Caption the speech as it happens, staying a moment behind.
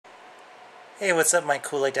Hey, what's up, my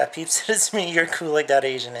cool like that peeps? It is me, your cool like that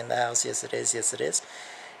Asian in the house. Yes, it is. Yes, it is.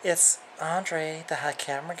 It's Andre, the hot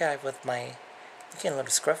camera guy, with my looking a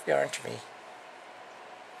little scruffy, aren't you, me?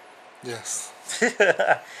 Yes.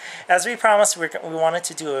 As we promised, we wanted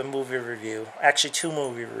to do a movie review. Actually, two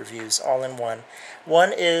movie reviews, all in one.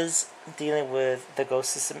 One is dealing with the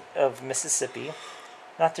Ghosts of Mississippi.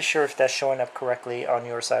 Not too sure if that's showing up correctly on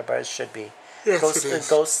your side, but it should be. Yes, it is.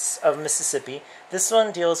 Ghosts of Mississippi. This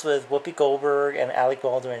one deals with Whoopi Goldberg and Alec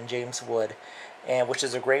Baldwin and James Wood, and which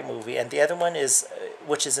is a great movie. And the other one is,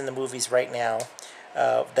 which is in the movies right now,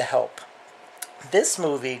 The Help. This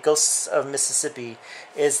movie, Ghosts of Mississippi,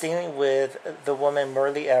 is dealing with the woman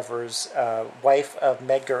Myrlie Evers, wife of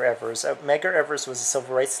Medgar Evers. Medgar Evers was a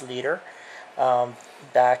civil rights leader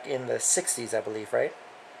back in the 60s, I believe, right?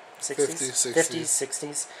 60s, 50s,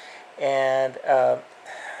 60s. And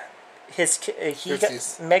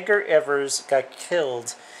Medgar Evers got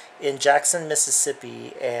killed in Jackson,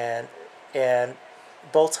 Mississippi, and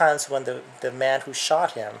both times when the man who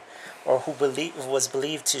shot him, or who was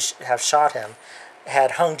believed to have shot him,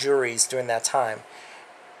 had hung juries during that time.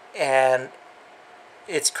 And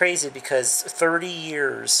it's crazy because 30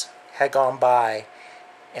 years had gone by,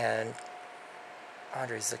 and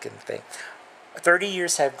Andre's looking at the thing. 30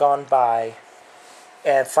 years had gone by,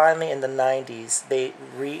 and finally in the 90s they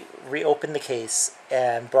reopened the case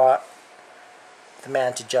and brought the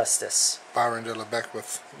man to justice. Byron de la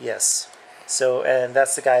Beckwith. Yes. So, and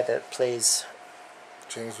that's the guy that plays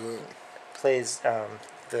James Wood.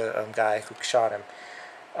 The guy who shot him.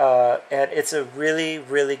 And it's a really,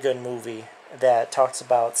 really good movie that talks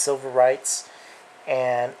about civil rights,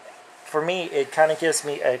 and for me it kind of gives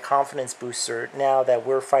me a confidence booster now that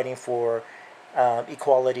we're fighting for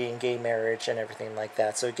equality in gay marriage and everything like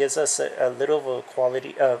that. So it gives us a little of a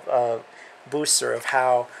quality of booster of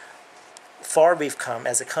how far we've come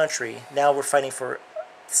as a country. Now we're fighting for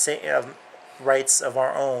rights of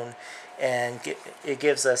our own, and it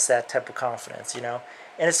gives us that type of confidence, you know.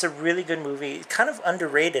 And it's a really good movie, kind of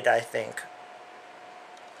underrated, I think.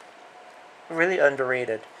 Really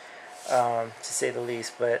underrated, to say the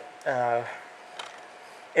least. But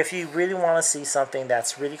if you really want to see something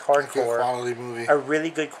that's really hardcore, a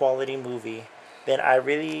really good quality movie, then I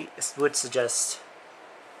really would suggest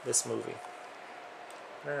this movie.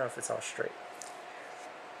 I don't know if it's all straight.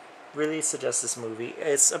 Really suggest this movie.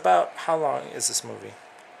 It's about, how long is this movie?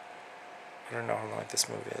 I don't know how long this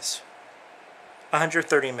movie is.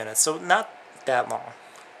 130 minutes, so not that long.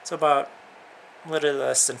 It's about a little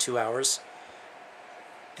less than 2 hours.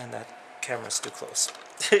 And that camera's too close.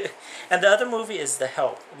 And the other movie is The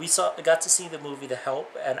Help. We got to see the movie The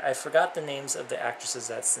Help, and I forgot the names of the actresses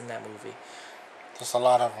that's in that movie. There's a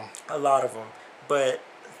lot of them. A lot of them. But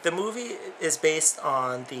the movie is based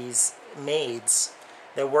on these maids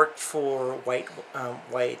that worked for white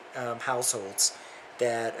households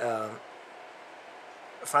that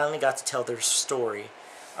finally got to tell their story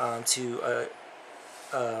to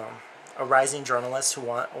a rising journalist who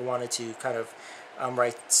wanted to kind of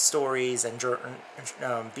write stories and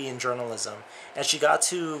be in journalism. And she got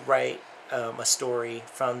to write a story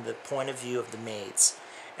from the point of view of the maids.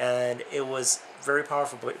 And it was very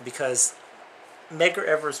powerful because Medgar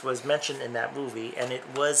Evers was mentioned in that movie, and it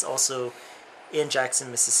was also in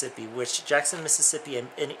Jackson, Mississippi, which Jackson, Mississippi, and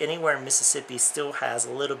anywhere in Mississippi still has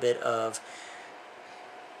a little bit of,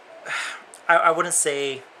 I wouldn't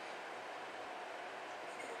say,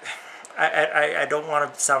 I don't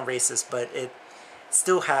want to sound racist, but it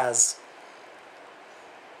still has,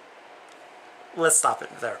 let's stop it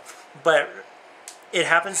there. But it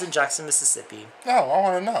happens in Jackson, Mississippi. No, I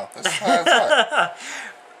want to know. That's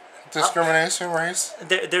discrimination, race?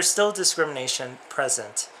 There's still discrimination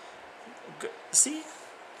present. See?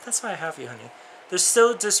 That's why I have you, honey. There's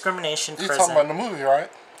still discrimination present. You're talking about the movie, right?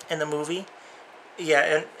 In the movie?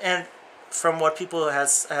 Yeah, and from what people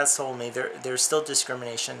has told me, there's still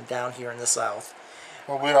discrimination down here in the South.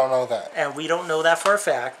 Well, we don't know that. And we don't know that for a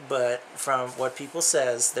fact, but from what people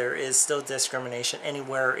says, there is still discrimination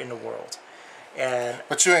anywhere in the world.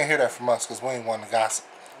 But you ain't hear that from us, because we ain't want to gossip.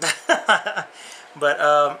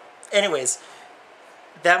 But anyways,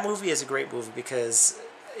 that movie is a great movie because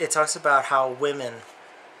it talks about how women,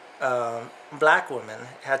 black women,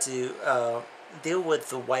 had to deal with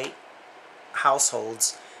the white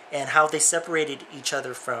households and how they separated each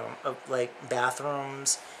other from like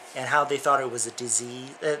bathrooms, and how they thought it was a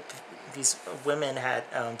disease. These women had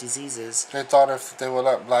diseases. They thought if they would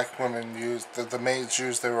let black women use, the maids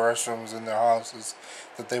use their restrooms in their houses,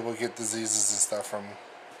 that they would get diseases and stuff from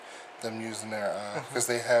them using their, because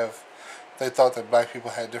they thought that black people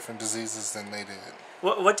had different diseases than they did.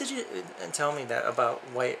 What did you tell me that about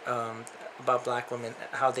black women,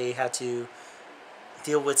 how they had to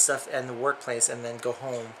deal with stuff in the workplace and then go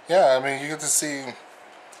home? Yeah, I mean, you get to see.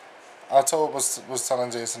 I told was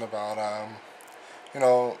telling Jason about you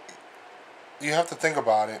know, you have to think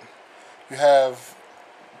about it. You have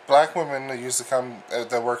black women that used to come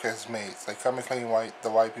that work as maids. They come and clean the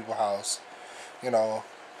white people house, you know,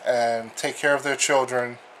 and take care of their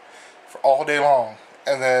children for all day long.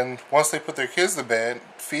 And then once they put their kids to bed,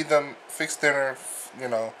 feed them, fix dinner, you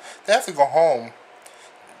know, they have to go home.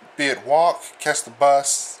 Be it walk, catch the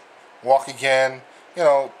bus, walk again. You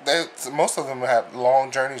know, most of them have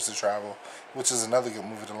long journeys to travel, which is another good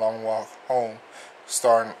movie, The Long Walk Home,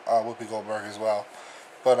 starring Whoopi Goldberg as well.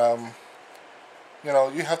 But you know,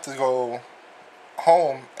 you have to go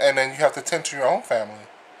home, and then you have to tend to your own family.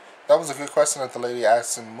 That was a good question that the lady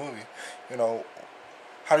asked in the movie. You know,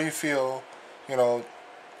 how do you feel, you know,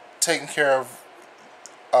 taking care of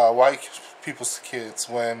white people's kids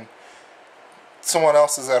when someone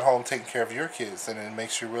else is at home taking care of your kids, and it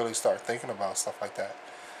makes you really start thinking about stuff like that.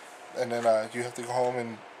 And then you have to go home,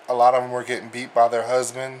 and a lot of them were getting beat by their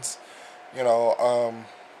husbands. You know,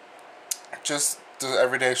 just the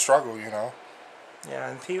everyday struggle. You know.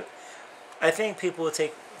 Yeah, and I think people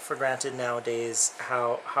take for granted nowadays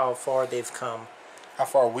how far they've come. How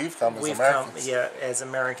far we've come as Americans. Yeah, as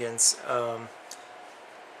Americans, and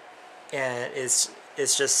it's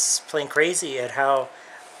just plain crazy at how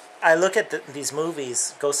I look at these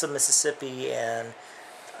movies, Ghost of Mississippi and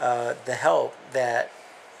The Help, that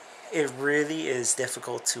it really is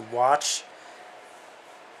difficult to watch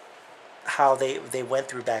how they went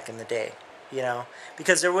through back in the day, you know,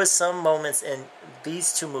 because there was some moments in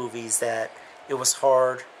these two movies that it was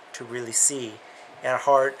hard to really see, and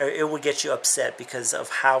it would get you upset because of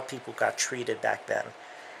how people got treated back then.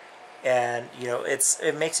 And you know,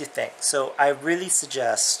 it makes you think. So I really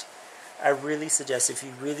suggest if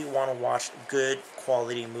you really want to watch good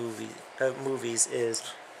quality movies is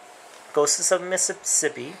Ghosts of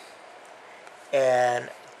Mississippi and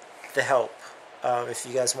The Help. If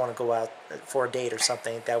you guys want to go out for a date or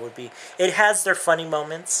something, that would be. It has their funny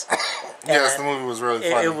moments. Yes, the movie was really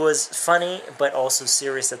funny. It was funny, but also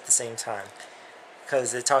serious at the same time,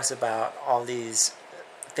 because it talks about all these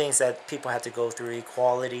things that people have to go through,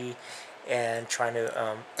 equality, and trying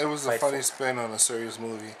to. It was a funny spin on a serious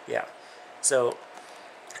movie. Yeah. So,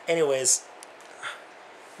 anyways,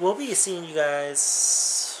 we'll be seeing you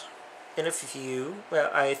guys in a few. Well,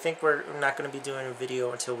 I think we're not going to be doing a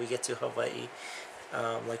video until we get to Hawaii.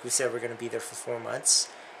 Like we said, we're going to be there for 4 months.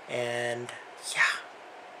 And, yeah.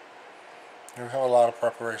 We have a lot of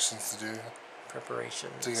preparations to do.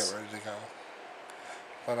 Preparations. To get ready to go.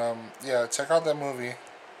 But, yeah, check out that movie,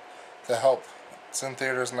 The Help. It's in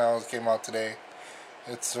theaters now. It came out today.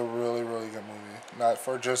 It's a really, really good movie. Not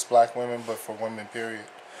for just black women, but for women, period.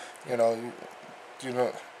 You know,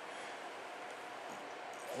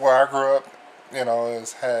 where I grew up, you know,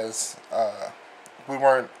 we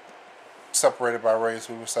weren't separated by race.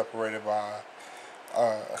 We were separated by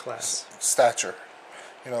class, stature.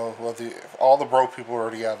 You know, well, all the broke people were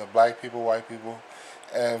together. Black people, white people,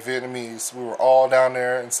 and Vietnamese. We were all down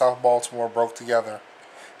there in South Baltimore, broke together.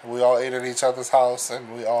 And we all ate at each other's house,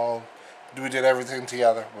 and we did everything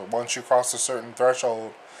together. But once you cross a certain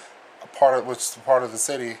threshold, which is part of the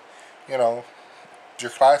city, you know,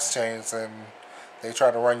 your class changed, and they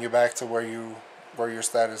try to run you back to where your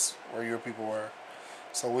people were.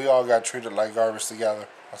 So we all got treated like garbage together.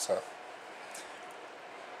 What's up?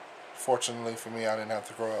 Fortunately for me, I didn't have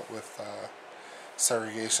to grow up with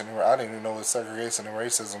segregation. I didn't even know what segregation and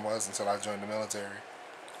racism was until I joined the military.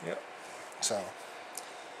 Yep. So.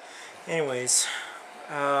 Anyways.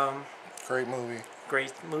 Great movie.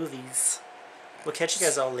 Great movies. We'll catch you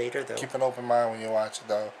guys all later, though. Keep an open mind when you watch it,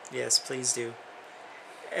 though. Yes, please do.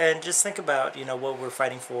 And just think about, you know, what we're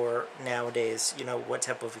fighting for nowadays. You know, what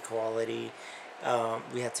type of equality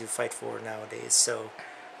we have to fight for nowadays. So,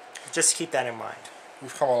 just keep that in mind.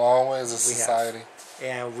 We've come a long way as a society.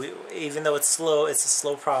 And even though it's slow, it's a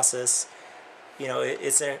slow process. You know,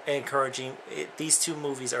 it's encouraging. These two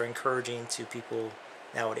movies are encouraging to people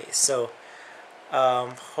nowadays. So,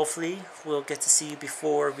 hopefully we'll get to see you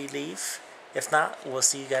before we leave. If not, we'll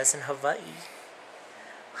see you guys in Hawaii.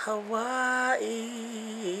 Hawaii.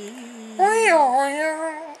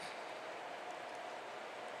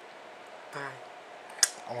 Bye.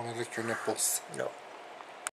 I want to lick your nipples. No.